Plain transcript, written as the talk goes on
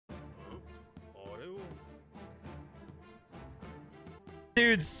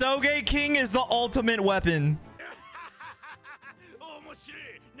Dude, Soge King is the ultimate weapon.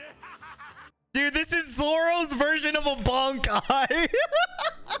 Dude, this is Zoro's version of a bonk eye.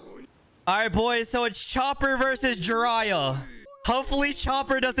 All right, boys. So it's Chopper versus Jiraiya. Hopefully,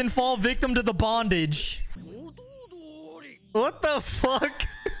 Chopper doesn't fall victim to the bondage. What the fuck?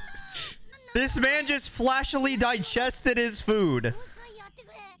 This man just flashily digested his food.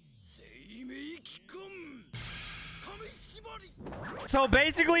 So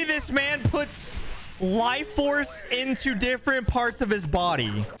basically, this man puts life force into different parts of his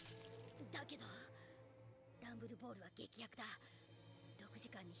body.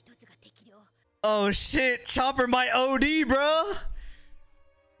 Oh shit, Chopper might OD, bro.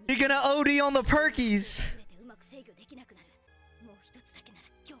 He gonna OD on the perkies.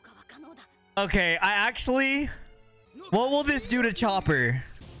 Okay, what will this do to Chopper?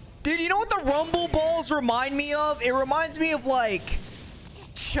 Dude, you know what the Rumble Balls remind me of? It reminds me of like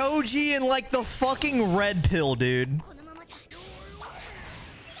Choji and like the fucking red pill, dude.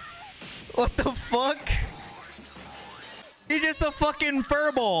 What the fuck? He's just a fucking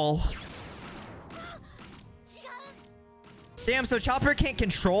furball. Damn, so Chopper can't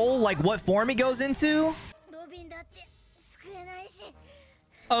control like what form he goes into?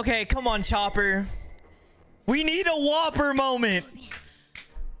 Okay, come on, Chopper. We need a Whopper moment.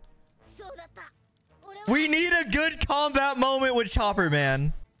 We need a good combat moment with Chopper,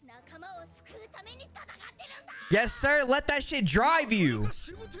 man. Yes, sir. Let that shit drive you.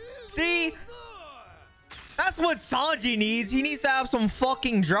 See? That's what Sanji needs. He needs to have some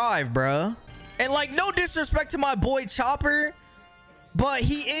fucking drive, bruh. And like, no disrespect to my boy Chopper, but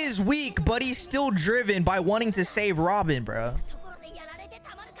he is weak, but he's still driven by wanting to save Robin, bruh.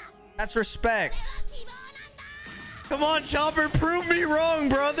 That's respect. Come on, Chopper. Prove me wrong,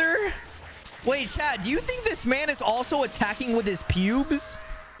 brother. Wait, Chad, do you think this man is also attacking with his pubes?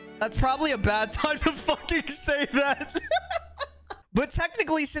 That's probably a bad time to fucking say that. But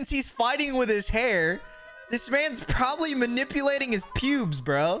technically, since he's fighting with his hair, this man's probably manipulating his pubes,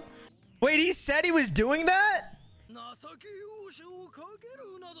 bro. Wait, he said he was doing that?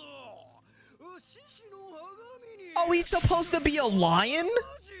 Oh, he's supposed to be a lion?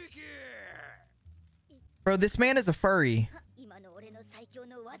 Bro, this man is a furry.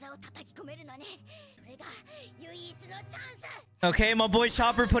 Okay, my boy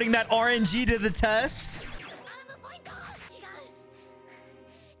Chopper putting that RNG to the test.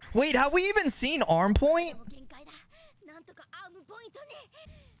 Wait, have we even seen Arm Point?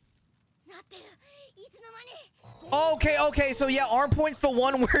 Okay, so yeah, Arm Point's the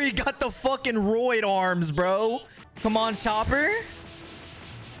one where he got the fucking roid arms, bro. Come on, Chopper.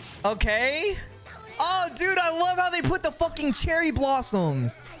 Okay. Oh, dude, I love how they put the fucking cherry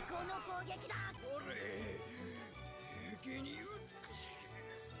blossoms.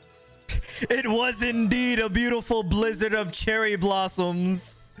 It was indeed a beautiful blizzard of cherry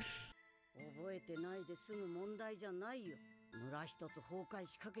blossoms.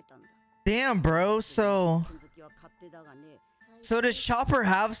 Damn, bro. So does Chopper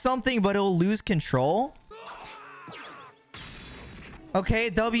have something, but he'll lose control? Okay,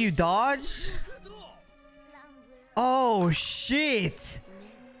 W dodge. Oh, shit.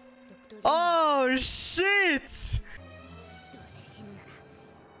 Oh, shit.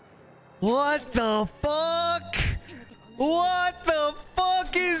 What the fuck? What the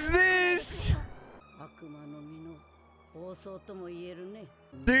fuck is this?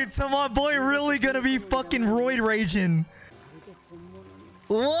 Dude, so my boy really gonna be fucking roid raging.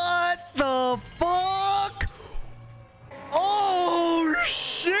 What the fuck? Oh,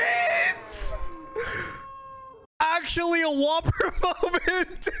 shit. Actually a Whopper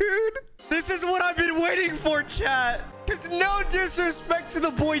moment, dude. This is what I've been waiting for, chat. It's no disrespect to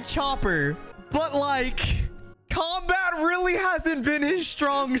the boy Chopper, but like, combat really hasn't been his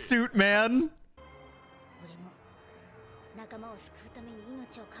strong suit, man.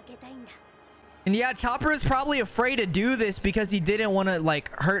 And yeah, Chopper is probably afraid to do this because he didn't want to like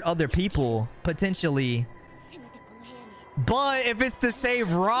hurt other people, potentially. But if it's to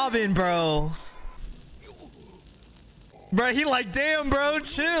save Robin, bro. Bro, he like, damn, bro,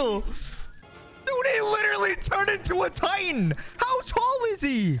 chill. Dude, he literally turned into a Titan. How tall is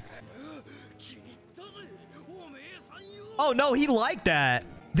he? Oh, no, he liked that.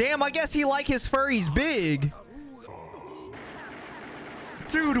 Damn, I guess he like his furries big.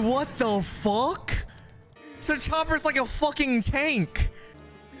 Dude, what the fuck? So Chopper's like a fucking tank.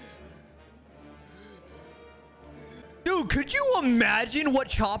 Dude, could you imagine what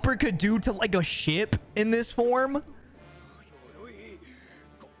Chopper could do to like a ship in this form?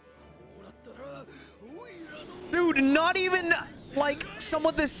 Dude, not even like some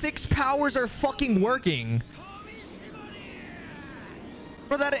of the 6 powers are fucking working.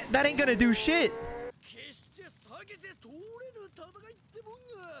 Bro, that ain't gonna do shit.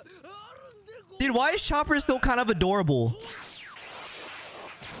 Dude, why is Chopper still kind of adorable?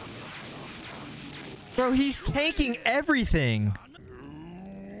 Bro, he's taking everything.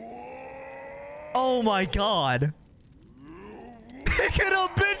 Oh my god. He could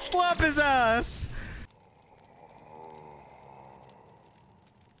have bitch slap his ass.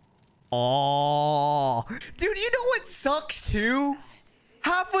 Oh, dude, you know what sucks too?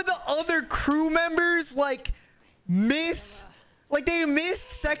 Half of the other crew members like they missed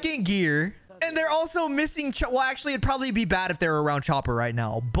second gear, and they're also missing. Well, actually, it'd probably be bad if they were around Chopper right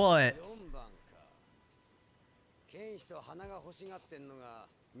now, but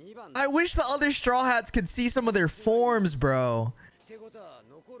I wish the other Straw Hats could see some of their forms, bro.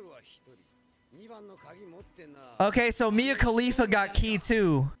 Okay, so Mia Khalifa got key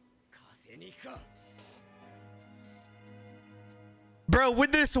too. Bro,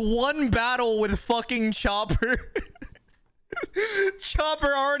 with this one battle with fucking Chopper,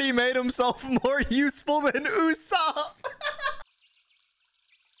 Chopper already made himself more useful than Usopp.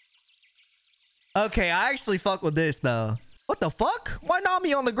 Okay, I actually fuck with this though. What the fuck? Why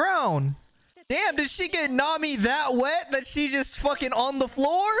Nami on the ground? Damn, did she get Nami that wet that she just fucking on the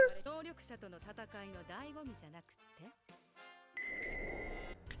floor?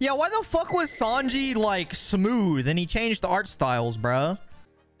 Yeah, why the fuck was Sanji like smooth and he changed the art styles, bruh?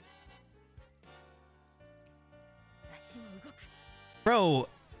 Bro,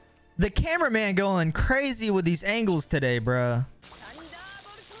 the cameraman going crazy with these angles today, bruh.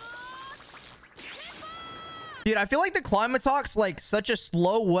 Dude, I feel like the Climatox's like such a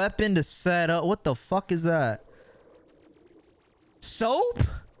slow weapon to set up. What the fuck is that? Soap?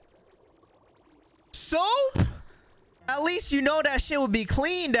 Soap? At least you know that shit would be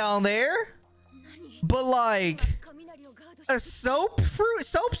clean down there. But like a soap fruit?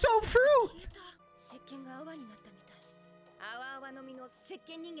 Soap fruit?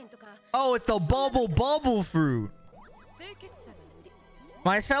 Oh, it's the bubble fruit.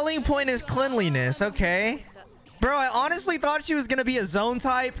 My selling point is cleanliness. Okay. Bro, I honestly thought she was gonna be a zone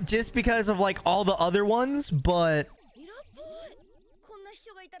type just because of like all the other ones, but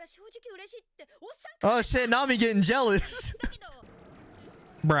oh shit, Nami getting jealous.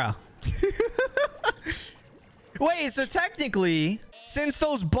 Bruh. Wait, so technically, since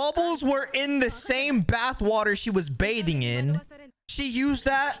those bubbles were in the same bathwater she was bathing in, she used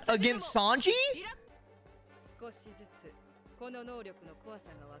that against Sanji?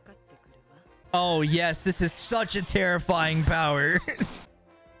 Oh yes, this is such a terrifying power.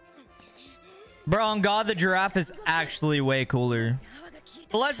 Bro, on God, the giraffe is actually way cooler.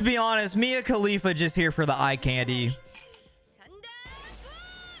 But let's be honest, Mia Khalifa just here for the eye candy.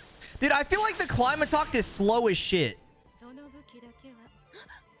 Dude, I feel like the Climatox is slow as shit.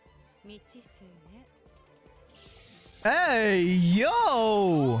 Hey,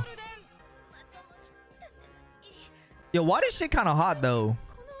 yo! Yo, why this shit kind of hot, though?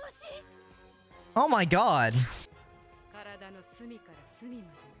 Oh my god.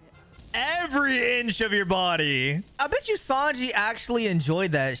 Every inch of your body. I bet you Sanji actually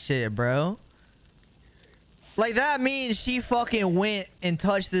enjoyed that shit, bro. Like, that means she fucking went and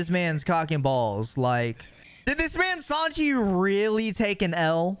touched this man's cock and balls. Like, did this man Sanji really take an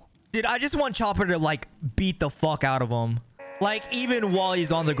L? Dude, I just want Chopper to, like, beat the fuck out of him. Like, even while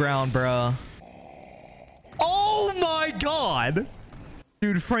he's on the ground, bro. Oh my god.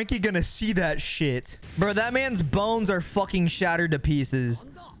 Dude, Frankie gonna see that shit. Bro, that man's bones are fucking shattered to pieces.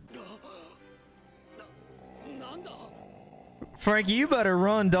 Frankie, you better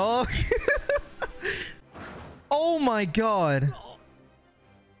run, dog. Oh my god.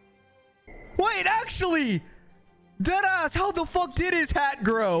 Wait, actually, deadass, how the fuck did his hat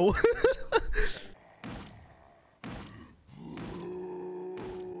grow?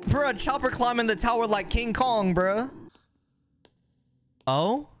 Bruh, Chopper climbing the tower like King Kong, bruh.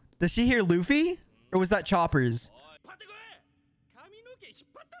 Oh? Does she hear Luffy? Or was that Chopper's?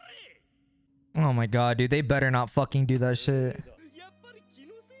 Oh my god, dude. They better not fucking do that shit.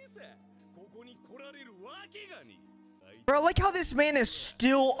 Bro, I like how this man is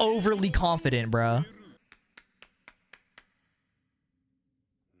still overly confident, bro.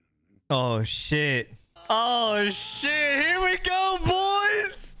 Oh, shit. Oh, shit. Here we go,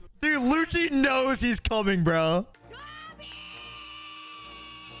 boys. Dude, Lucci knows he's coming, bro.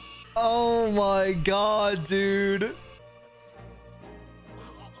 Oh, my God, dude.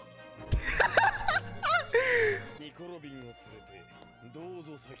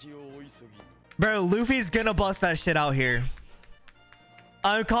 Bro, Luffy's gonna bust that shit out here.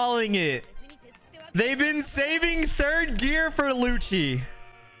 I'm calling it. They've been saving third gear for Lucci.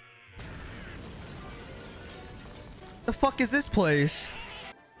 The fuck is this place?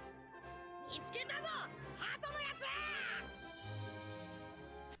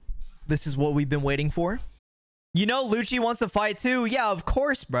 This is what we've been waiting for. You know Lucci wants to fight too. Yeah, of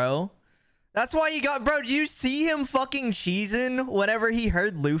course, bro. That's why you got, bro. Do you see him fucking cheesing whenever he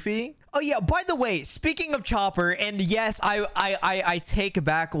heard Luffy? Oh yeah, by the way, speaking of Chopper, and yes, I take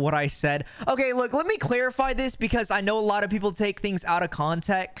back what I said. Okay, look, let me clarify this because I know a lot of people take things out of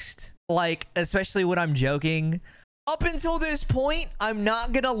context, like especially when I'm joking. Up until this point, I'm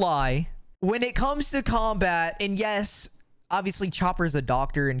not gonna lie, when it comes to combat, and yes, obviously Chopper's a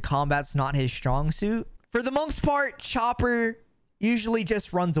doctor and combat's not his strong suit. For the most part, Chopper usually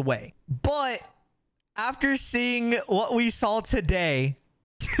just runs away. But after seeing what we saw today,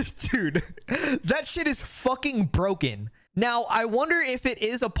 dude, that shit is fucking broken. Now, I wonder if it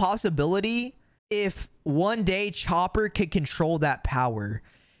is a possibility if one day Chopper could control that power.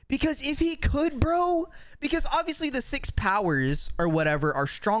 Because if he could, bro, because obviously the 6 powers or whatever are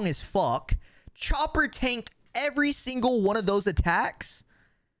strong as fuck. Chopper tanked every single one of those attacks.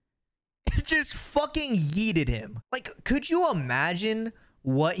 It just fucking yeeted him. Like, could you imagine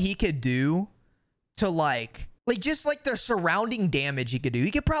what he could do to like just like the surrounding damage he could do?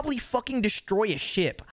 He could probably fucking destroy a ship.